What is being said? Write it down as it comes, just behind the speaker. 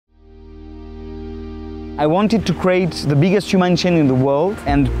I wanted to create the biggest human chain in the world,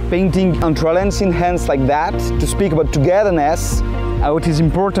 and painting entrelacing hands like that to speak about togetherness, how it is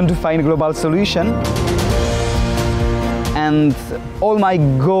important to find a global solution. And all my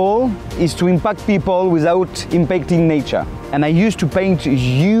goal is to impact people without impacting nature. And I used to paint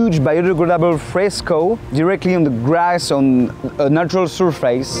huge biodegradable fresco directly on the grass on a natural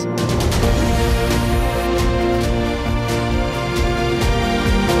surface.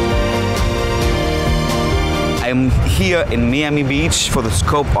 I'm here in Miami Beach for the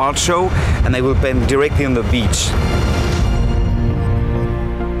Scope Art Show, and I will paint directly on the beach.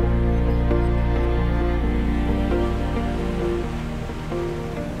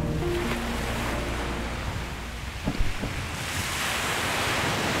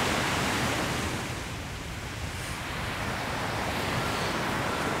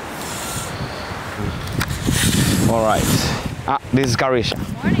 All right. This is Karisha.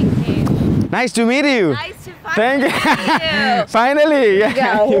 Morning, Kate. Nice to meet you. Nice to finally meet you. Finally. Here we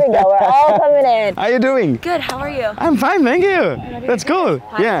go. We're all coming in. How are you doing? Good. How are you? I'm fine, thank you. That's cool.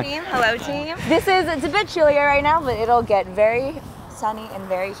 Hi, team. Hello, team. It's a bit chillier right now, but it'll get very sunny and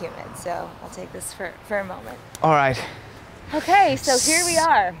very humid. So I'll take this for a moment. All right. Okay, so here we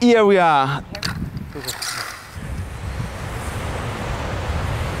are. Here we are.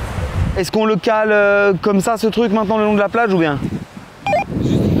 Est-ce qu'on le cale comme ça, ce truc, maintenant, le long de la plage, ou bien?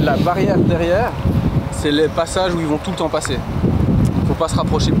 La barrière derrière, c'est les passages où ils vont tout le temps passer. Faut pas se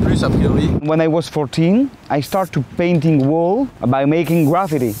rapprocher plus, a priori. When I was 14, I started painting wall by making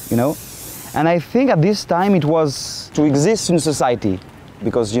graffiti, you know? And I think at this time it was to exist in society.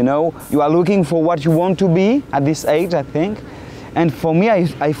 Because, you know, you are looking for what you want to be at this age, I think. And for me,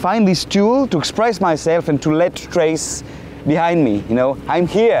 I find this tool to express myself and to let trace behind me, you know? I'm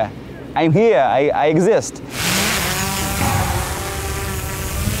here, I exist.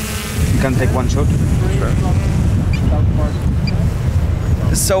 You can take one shot? Sure.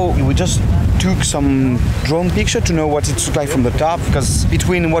 So we just took some drone picture to know what it looks like from the top, because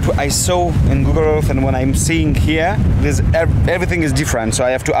between what I saw in Google Earth and what I'm seeing here, everything is different, so I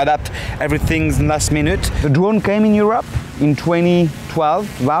have to adapt everything last minute. The drone came in Europe in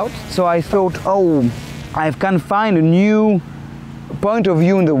 2012 about, so I thought, oh, I can find a new point of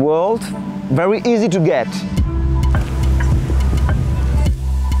view in the world, very easy to get.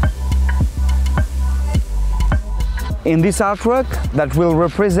 In this artwork that will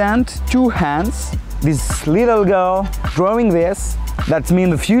represent two hands, this little girl drawing this, that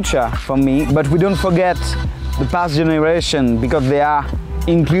means the future for me, but we don't forget the past generation because they are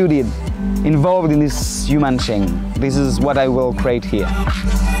involved in this human chain. This is what I will create here.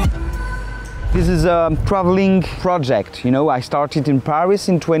 This is a traveling project, you know, I started in Paris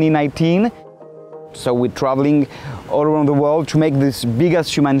in 2019. So we're traveling all around the world to make this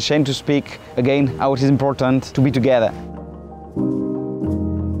biggest human chain, to speak again how it is important to be together.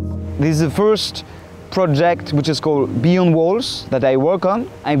 This is the first project which is called Beyond Walls that I work on.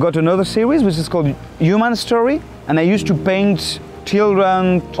 I've got another series which is called Human Story, and I used to paint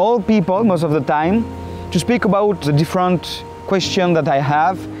children, old people most of the time, to speak about the different questions that I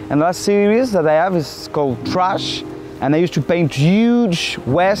have. And the last series that I have is called Trash, and I used to paint huge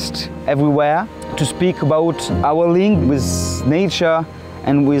waste everywhere to speak about our link with nature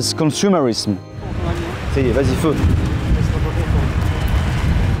and with consumerism. Vas-y, feu.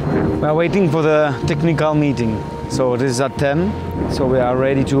 We are waiting for the technical meeting. So this is at 10, so we are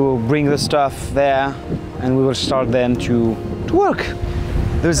ready to bring the stuff there, and we will start then to work.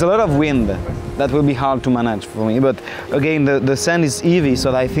 There's a lot of wind. That will be hard to manage for me, but again, the sand is heavy,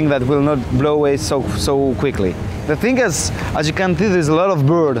 so I think that will not blow away so quickly. The thing is, as you can see, there's a lot of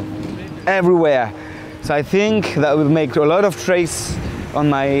bird everywhere, so I think that will make a lot of trace on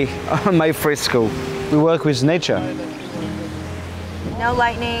my fresco. We work with nature. No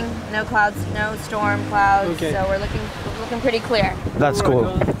lightning, no clouds, no storm clouds, okay. So we're looking pretty clear. That's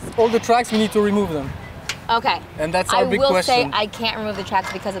cool. All the tracks, we need to remove them. Okay. And that's our big question. I will say I can't remove the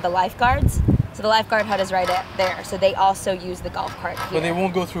tracks because of the lifeguards. So the lifeguard hut is right there. So they also use the golf cart here. But they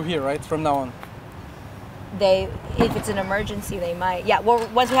won't go through here, right? From now on? If it's an emergency, they might. Yeah, well,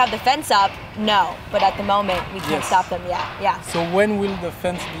 once we have the fence up, no. But at the moment, we can't stop them yet. Yeah. So when will the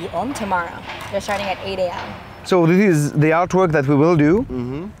fence be on? Tomorrow. They're starting at 8 a.m. So this is the artwork that we will do.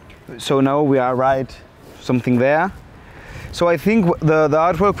 Mm-hmm. So now we are something there. So I think the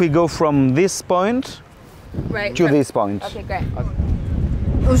artwork will go from this point to this point. Okay, great.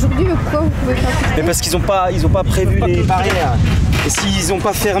 Aujourd'hui, pourquoi vous pouvez pas? Mais parce qu'ils ont pas prévu les barrières. Et s'ils n'ont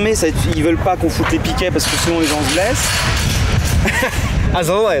pas fermé, ils veulent pas qu'on foute les piquets parce que sinon les gens se blessent. As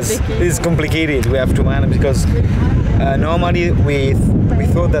always, it's complicated. We have to manage because Normally we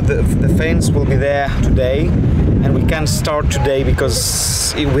thought that the fence will be there today, and we can't start today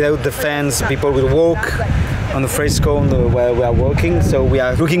because without the fence people will walk on the fresco where we are working. So we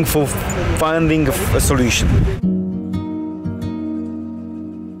are looking for finding a solution.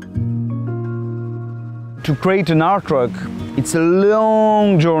 To create an artwork, it's a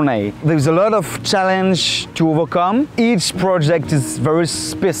long journey. There's a lot of challenge to overcome. Each project is very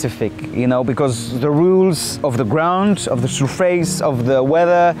specific, you know, because the rules of the ground, of the surface, of the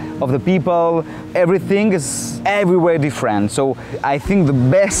weather, of the people, everything is everywhere different. So I think the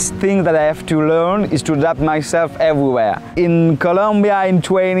best thing that I have to learn is to adapt myself everywhere. In Colombia in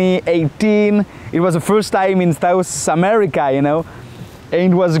 2018, it was the first time in South America, you know.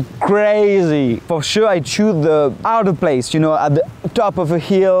 And it was crazy. For sure, I choose the outer place, you know, at the top of a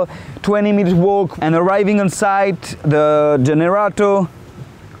hill, 20-minute walk, and arriving on site, the generator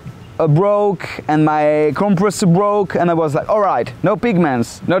broke and my compressor broke, and I was like, all right, no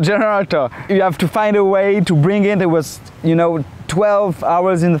pigments, no generator. You have to find a way to bring it. It was, you know, 12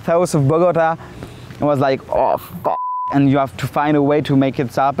 hours in the south of Bogota. I was like, oh, fuck. And you have to find a way to make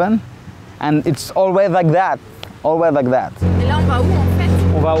it happen. And it's always like that, always like that. Et là, on va où en fait?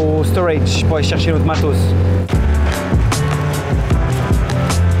 On va au storage pour aller chercher notre matos.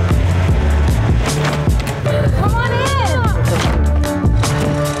 Come on in!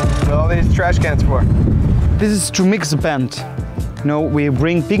 What are all these trash cans for? This is to mix the paint. You know, we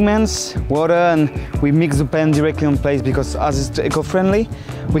bring pigments, water, and we mix the paint directly on place because as it's eco-friendly,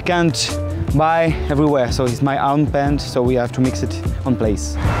 we can't buy everywhere. So it's my own paint, so we have to mix it on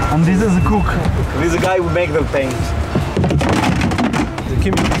place. And this is the cook. This is the guy who makes the paint.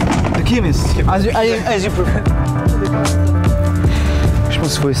 The chemist. As you prefer. Je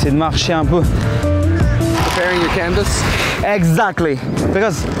pense qu'il faut essayer de marcher un peu. Preparing your canvas? Exactly.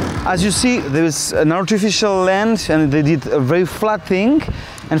 Because as you see, there is an artificial land and they did a very flat thing.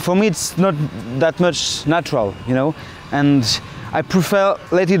 And for me, it's not that much natural, you know. And I prefer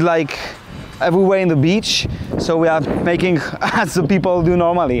let it like everywhere in the beach. So we are making as the people do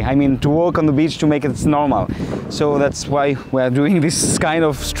normally. I mean, to walk on the beach to make it normal. So that's why we are doing this kind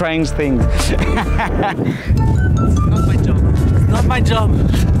of strange thing. It's not my job. It's not my job.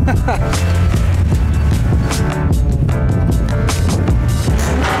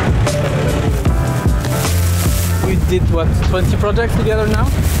 We did what, 20 projects together now?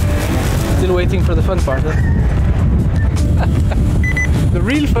 Still waiting for the fun part, huh? The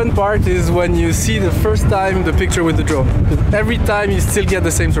real fun part is when you see the first time the picture with the drone. Every time you still get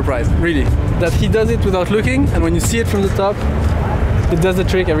the same surprise, really. That he does it without looking, and when you see it from the top, it does the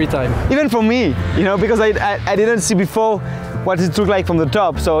trick every time. Even for me, you know, because I didn't see before what it looked like from the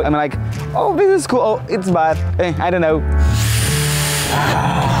top. So I'm like, oh, this is cool. Oh, it's bad. I don't know.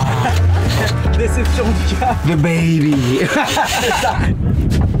 Déception du gars. The baby.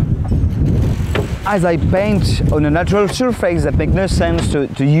 As I paint on a natural surface, that makes no sense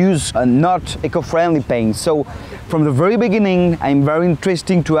to use a not eco-friendly paint. So from the very beginning, I'm very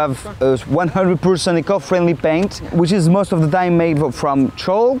interested to have a 100% eco-friendly paint, which is most of the time made from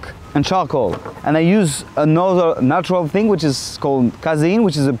chalk and charcoal. And I use another natural thing, which is called casein,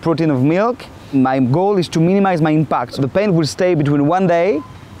 which is a protein of milk. My goal is to minimize my impact. So the paint will stay between 1 day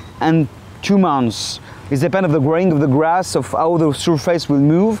and 2 months. It depends on the growing of the grass, of how the surface will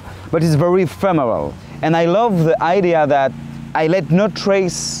move, but it's very ephemeral. And I love the idea that I let no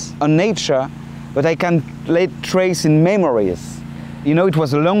trace on nature, but I can let trace in memories. You know, it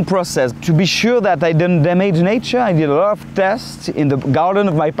was a long process. To be sure that I didn't damage nature, I did a lot of tests in the garden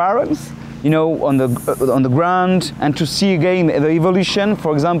of my parents, you know, on the ground, and to see again the evolution.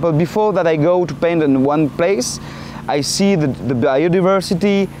 For example, before that I go to paint in one place, I see the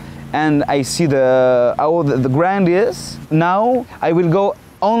biodiversity, and I see how the ground is. Now I will go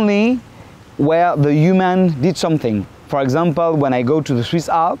only where the human did something. For example, when I go to the Swiss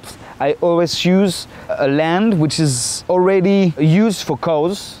Alps, I always use a land which is already used for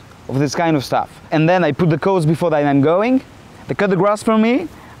cows of this kind of stuff. And then I put the cows before that I'm going. They cut the grass for me,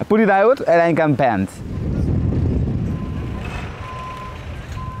 I put it out, and I can paint.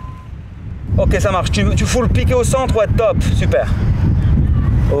 Ok, ça marche. Tu fous le piqué au centre, ouais, top, super.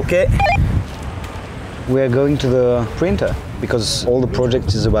 Okay. We are going to the printer because all the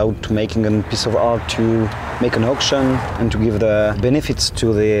project is about making a piece of art to make an auction and to give the benefits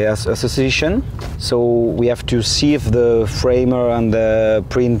to the association. So we have to see if the framer and the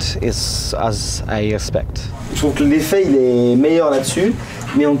print is as I expect. Je trouve que l'effet il est meilleur là-dessus,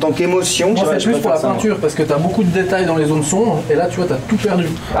 mais en tant qu'émotion, Moi, c'est plus pour la peinture parce que tu as beaucoup de détails dans les zones sombres et là tu vois tu as tout perdu.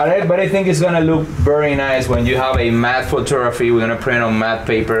 But I think it's gonna look very nice when you have a matte photography. We're gonna print on matte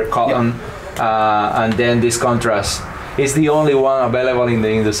paper, cotton, and then this contrast. It's the only one available in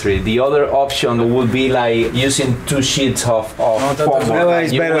the industry. The other option would be like using 2 sheets of foam.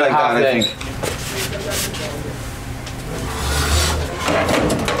 It's better like that, I think.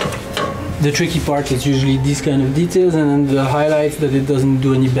 The tricky part is usually these kind of details, and then the highlights that it doesn't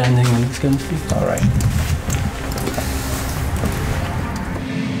do any bending and this kind of stuff. All right.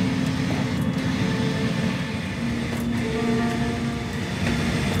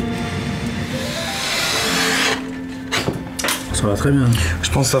 Ça va très bien. Je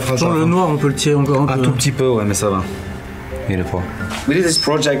pense que ça fera ça. Le noir, on peut le tirer encore un peu. Un tout petit peu, ouais, mais ça va. Beautiful. We did this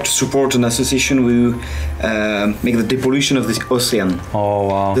project to support an association who make the depollution of the ocean. Oh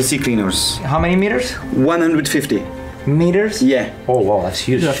wow. The sea cleaners. How many meters? 150 Meters? Yeah. Oh wow, that's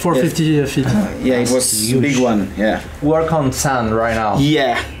huge. Yeah, 450 feet. Yeah, it was a big one. Yeah. Work on sand right now.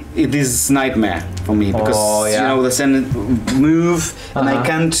 Yeah. It is nightmare for me because you know the sand move and I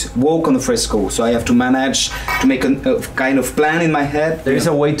can't walk on the fresco, so I have to manage to make a kind of plan in my head. There is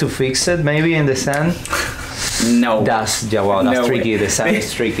a way to fix it, maybe in the sand. No. That's tricky. The sand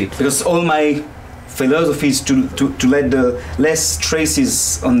is tricky. Because all my philosophy is to let the less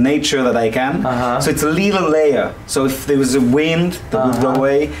traces on nature that I can. So it's a little layer. So if there was a wind that would go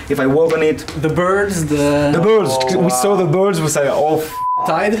away, if I walk on it. The birds, the birds. We saw the birds. We said, oh.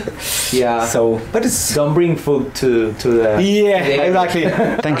 Tide. Yeah. So, but it's don't bring food to the. Yeah, exactly.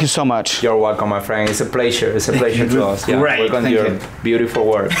 Thank you so much. You're welcome, my friend. It's a pleasure. It's a pleasure to us. Yeah. Great. Work on Thank your you. beautiful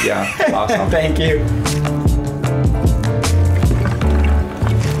work. Yeah. Awesome. Thank you.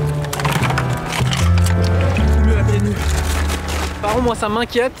 Par contre, moi, ça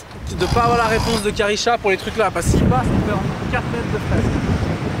m'inquiète de pas avoir la réponse de Karisha pour les trucs là, parce qu'il passe, on fait 4 mètres de fresque.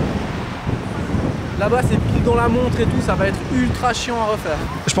 Là-bas, c'est pile dans la montre et tout, ça va être ultra chiant à refaire.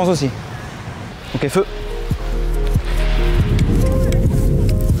 Je pense aussi. Ok, feu.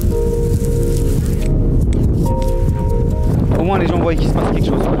 Au moins les gens voient qu'il se passe quelque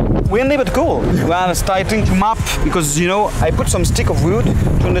chose. Windy but cool. We are starting to map because you know I put some stick of wood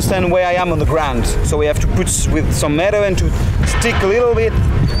to understand where I am on the ground. So we have to put with some metal and to stick a little bit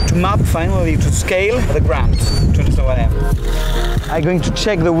to map finally to scale the ground to understand where I am. I'm going to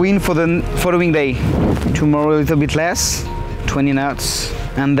check the wind for the following day. Tomorrow a little bit less, 20 knots,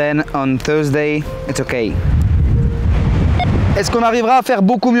 and then on Thursday it's okay. Est-ce qu'on arrivera à faire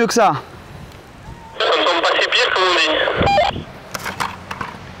beaucoup mieux que ça? Ça me semble pas si pire comme on dit.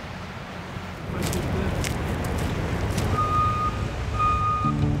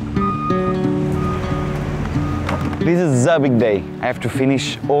 This is the big day. I have to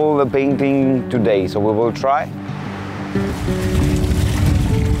finish all the painting today, so we will try.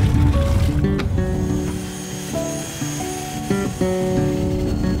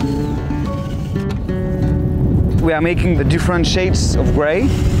 We are making the different shades of gray.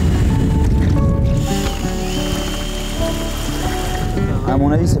 À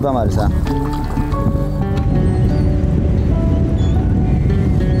mon avis, c'est pas mal ça.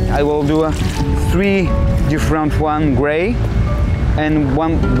 I will do 3 different one gray and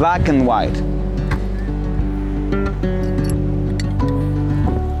 1 black and white.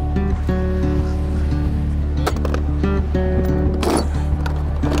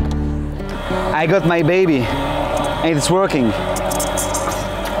 I got my baby and it's working.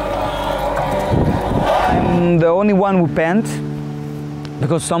 I'm the only one who paint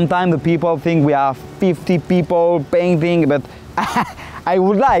because sometimes the people think we are 50 people painting, but I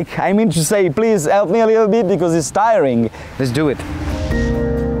would like, I mean to say, please help me a little bit because it's tiring. Let's do it.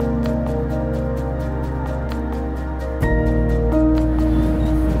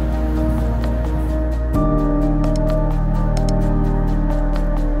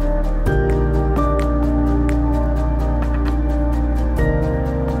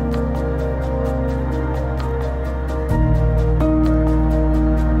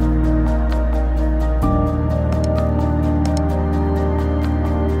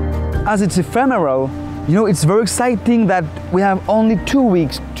 As it's ephemeral, you know, it's very exciting that we have only 2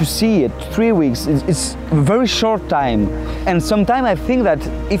 weeks to see it, 3 weeks. It's a very short time. And sometimes I think that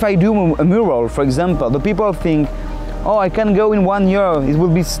if I do a mural, for example, the people think, oh, I can go in 1 year, it will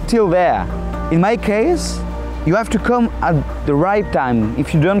be still there. In my case, you have to come at the right time.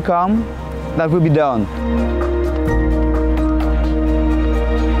 If you don't come, that will be done.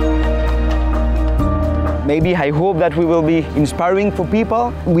 Maybe I hope that we will be inspiring for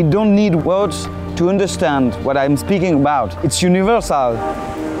people. We don't need words to understand what I'm speaking about. It's universal.